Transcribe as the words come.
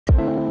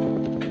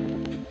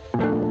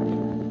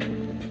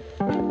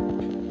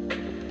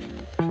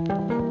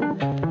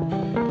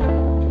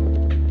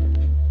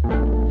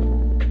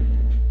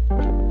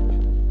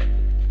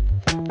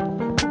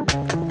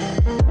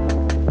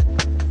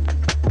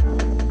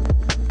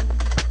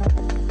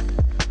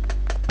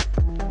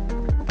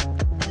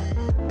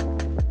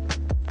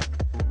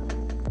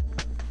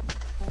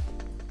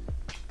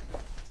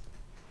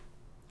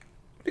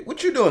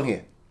doing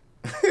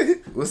here?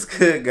 What's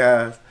good,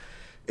 guys?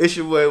 It's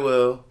your boy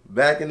Will,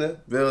 back in the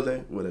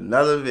building with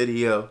another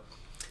video.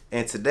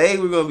 And today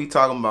we're going to be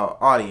talking about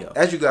audio.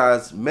 As you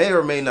guys may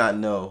or may not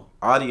know,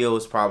 audio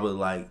is probably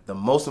like the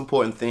most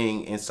important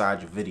thing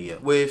inside your video.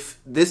 With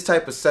this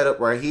type of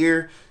setup right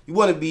here, you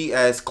want to be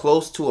as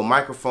close to a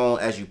microphone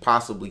as you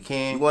possibly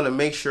can. You want to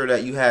make sure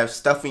that you have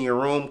stuff in your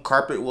room.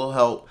 Carpet will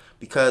help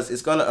because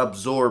it's going to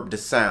absorb the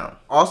sound.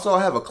 Also,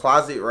 I have a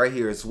closet right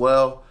here as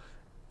well.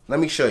 Let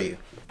me show you.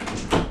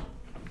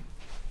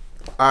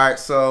 Alright,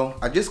 so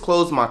I just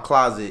closed my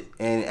closet,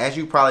 and as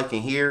you probably can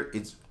hear,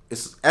 it's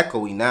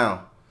echoey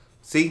now.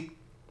 See?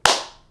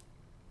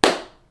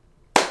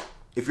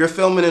 If you're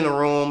filming in a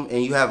room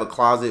and you have a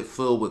closet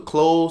filled with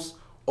clothes,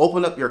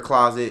 open up your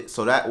closet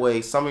so that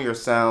way some of your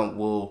sound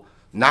will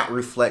not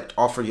reflect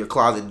off of your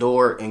closet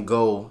door and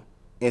go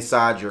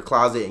inside your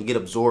closet and get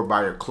absorbed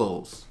by your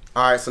clothes.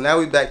 Alright, so now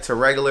we're back to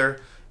regular,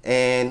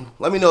 and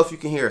let me know if you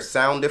can hear a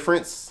sound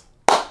difference.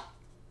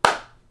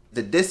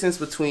 The distance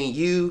between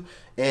you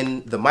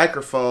and the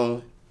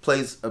microphone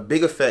plays a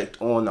big effect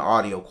on the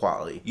audio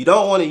quality. You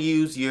don't want to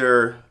use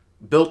your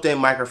built-in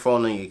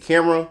microphone on your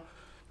camera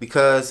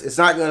because it's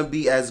not going to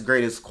be as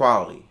great as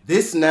quality.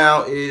 This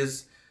now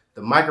is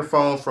the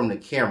microphone from the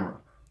camera,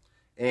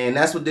 and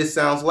that's what this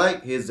sounds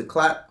like. Here's the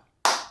clap.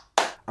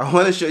 I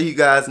want to show you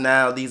guys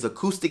now these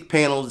acoustic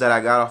panels that I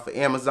got off of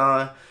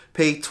Amazon.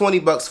 Paid 20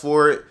 bucks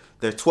for it.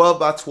 They're 12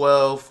 by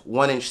 12,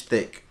 1 inch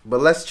thick. But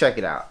let's check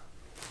it out.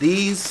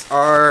 These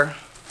are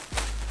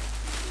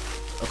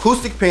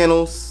acoustic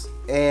panels,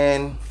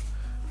 and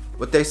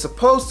what they're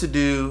supposed to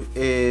do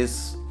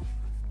is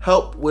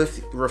help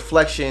with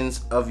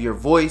reflections of your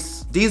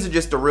voice. These are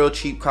just a real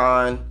cheap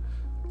kind.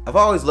 I've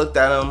always looked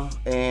at them,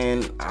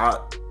 and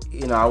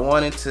I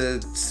wanted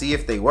to see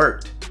if they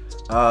worked.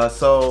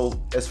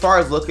 So as far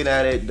as looking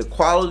at it, the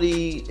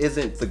quality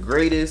isn't the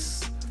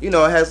greatest. It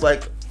has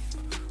like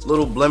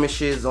little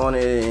blemishes on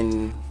it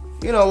and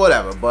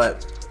whatever,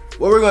 but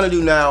what we're going to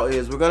do now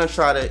is we're going to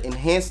try to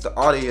enhance the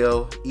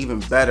audio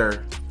even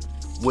better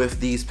with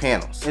these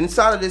panels.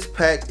 Inside of this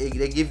pack, they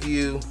give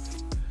you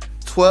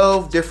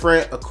 12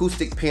 different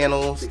acoustic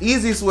panels. The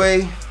easiest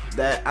way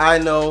that I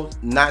know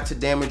not to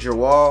damage your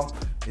wall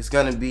is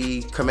going to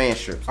be command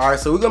strips. All right,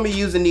 so we're going to be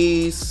using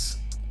these.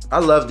 I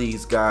love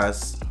these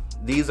guys.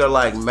 These are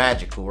like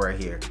magical right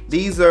here.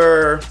 These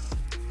are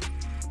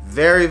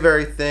very,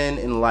 very thin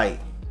and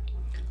light.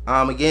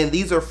 Again,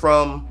 these are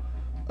from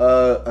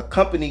a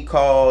company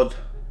called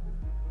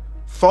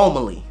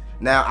Foamily.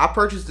 Now, I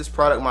purchased this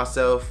product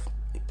myself.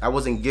 I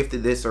wasn't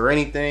gifted this or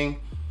anything,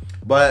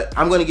 but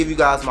I'm going to give you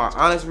guys my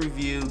honest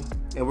review,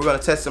 and we're going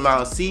to test them out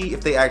and see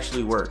if they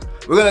actually work.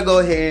 We're going to go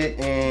ahead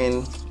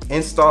and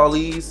install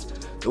these.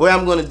 The way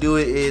I'm going to do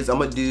it is I'm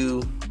going to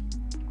do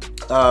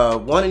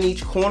one in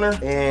each corner,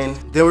 and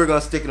then we're going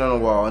to stick it on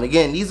the wall. And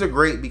again, these are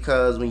great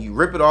because when you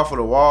rip it off of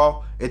the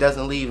wall, it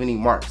doesn't leave any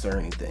marks or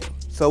anything.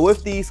 So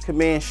with these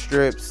command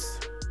strips,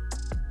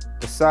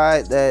 the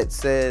side that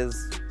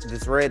says,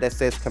 this red that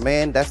says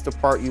command, that's the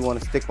part you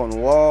want to stick on the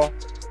wall,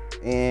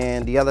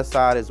 and the other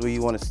side is where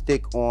you want to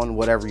stick on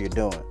whatever you're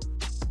doing.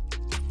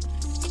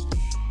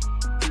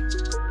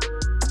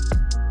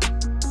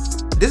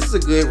 This is a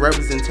good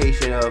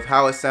representation of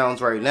how it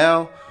sounds right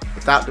now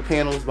without the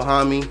panels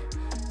behind me,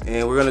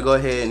 and we're going to go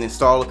ahead and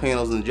install the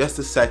panels in just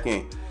a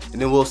second,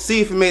 and then we'll see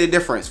if it made a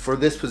difference for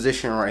this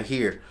position right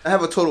here. I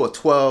have a total of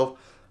 12,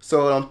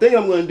 so what I'm thinking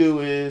I'm going to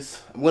do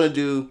is I'm going to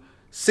do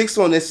 6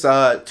 on this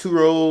side, 2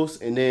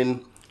 rows, and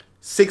then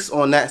 6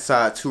 on that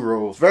side, 2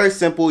 rows. Very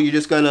simple. You're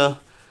just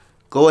gonna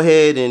go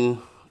ahead and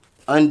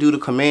undo the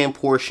command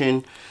portion.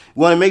 You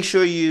want to make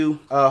sure you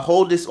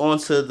hold this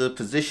onto the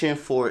position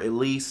for at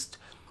least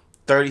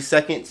 30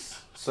 seconds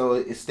so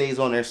it stays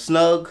on there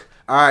snug.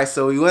 Alright,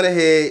 so we went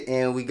ahead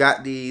and we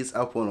got these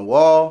up on the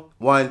wall.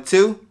 1,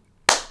 2.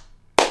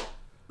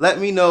 Let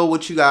me know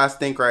what you guys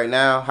think right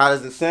now. How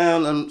does it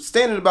sound? I'm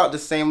standing about the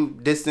same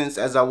distance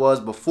as I was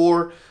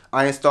before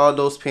I installed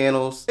those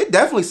panels. It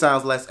definitely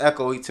sounds less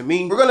echoey to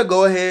me. We're gonna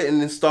go ahead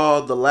and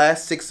install the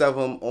last 6 of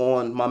them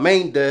on my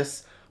main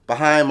desk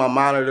behind my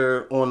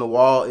monitor on the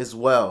wall as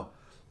well.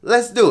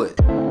 Let's do it.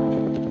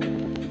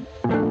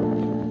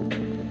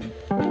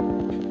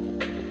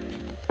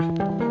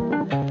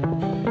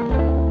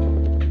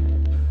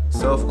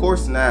 So of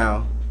course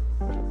now,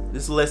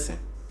 just listen.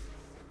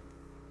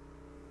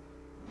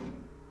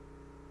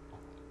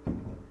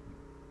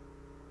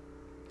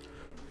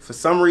 For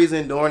some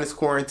reason during this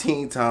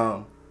quarantine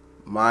time,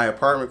 my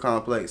apartment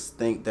complex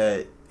think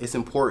that it's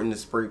important to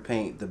spray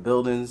paint the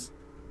buildings.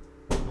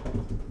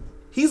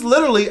 He's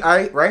literally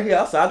right here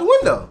outside the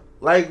window.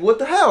 Like, what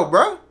the hell,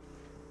 bro?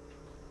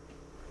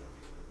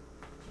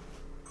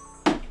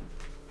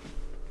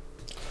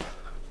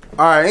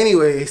 Alright,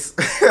 anyways.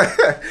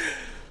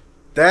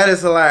 That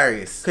is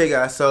hilarious. Okay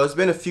guys, so it's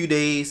been a few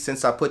days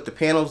since I put the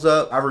panels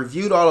up. I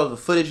reviewed all of the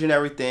footage and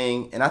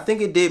everything, and I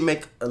think it did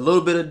make a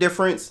little bit of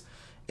difference.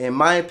 In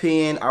my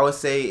opinion, I would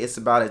say it's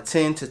about a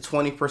 10 to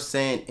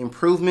 20%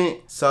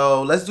 improvement.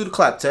 So let's do the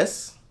clap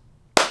test.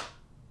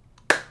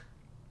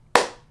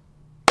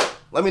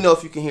 Let me know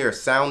if you can hear a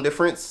sound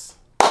difference.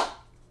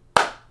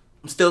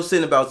 I'm still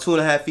sitting about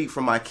 2.5 feet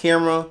from my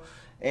camera,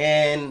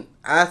 and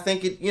I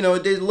think it, you know,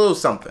 it did a little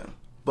something.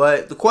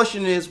 But the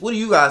question is, what do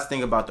you guys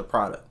think about the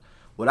product?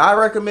 Would I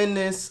recommend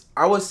this?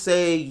 I would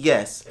say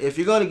yes. If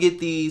you're going to get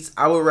these,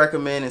 I would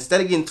recommend, instead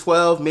of getting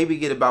 12, maybe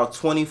get about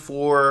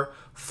 24,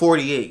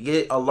 48.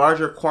 Get a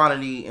larger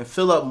quantity and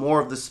fill up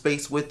more of the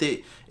space with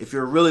it if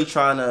you're really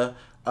trying to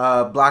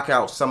block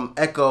out some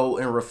echo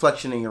and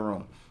reflection in your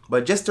room.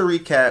 But just to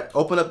recap,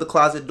 open up the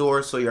closet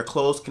door so your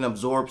clothes can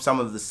absorb some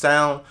of the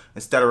sound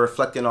instead of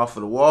reflecting off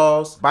of the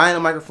walls. Buying a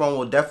microphone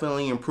will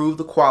definitely improve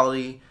the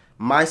quality.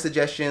 My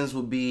suggestions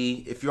would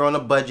be, if you're on a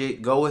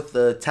budget, go with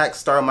the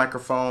Takstar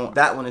microphone.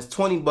 That one is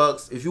 20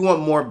 bucks. If you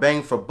want more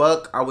bang for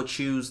buck, I would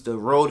choose the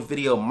Rode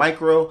Video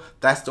Micro.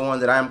 That's the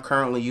one that I'm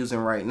currently using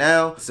right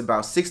now. It's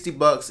about 60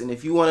 bucks. And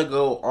if you want to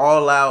go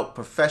all out,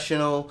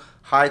 professional,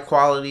 high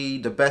quality,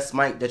 the best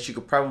mic that you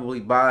could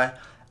probably buy,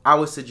 I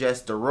would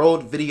suggest the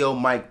Rode Video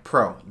Mic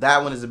Pro.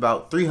 That one is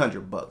about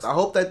 300 bucks. I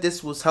hope that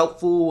this was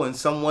helpful in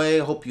some way.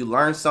 I hope you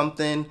learned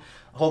something.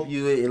 I hope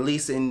you at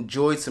least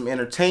enjoyed some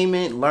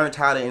entertainment, learned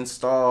how to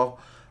install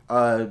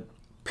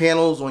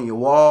panels on your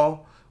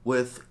wall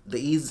with the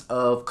ease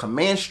of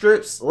command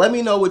strips. Let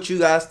me know what you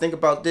guys think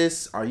about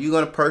this. Are you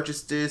gonna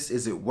purchase this?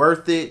 Is it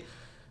worth it?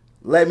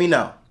 Let me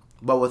know.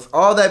 But with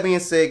all that being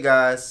said,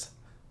 guys,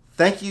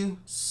 thank you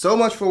so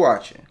much for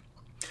watching.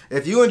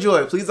 If you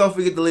enjoyed, please don't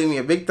forget to leave me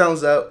a big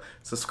thumbs up.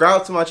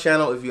 Subscribe to my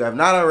channel if you have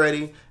not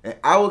already. And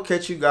I will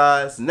catch you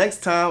guys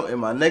next time in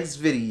my next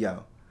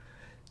video.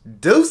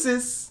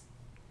 Deuces.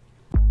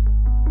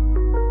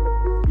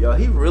 Yo,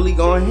 he really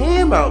going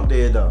ham out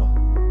there though.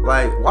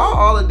 Like, why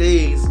all the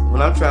days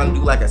when I'm trying to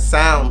do like a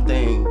sound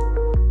thing,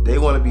 they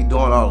want to be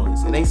doing all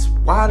this?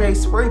 And why are they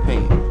spray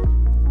painting?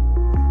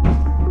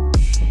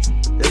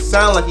 It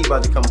sounds like he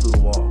about to come through the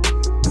wall.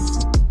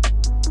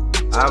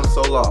 I'm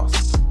so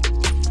lost.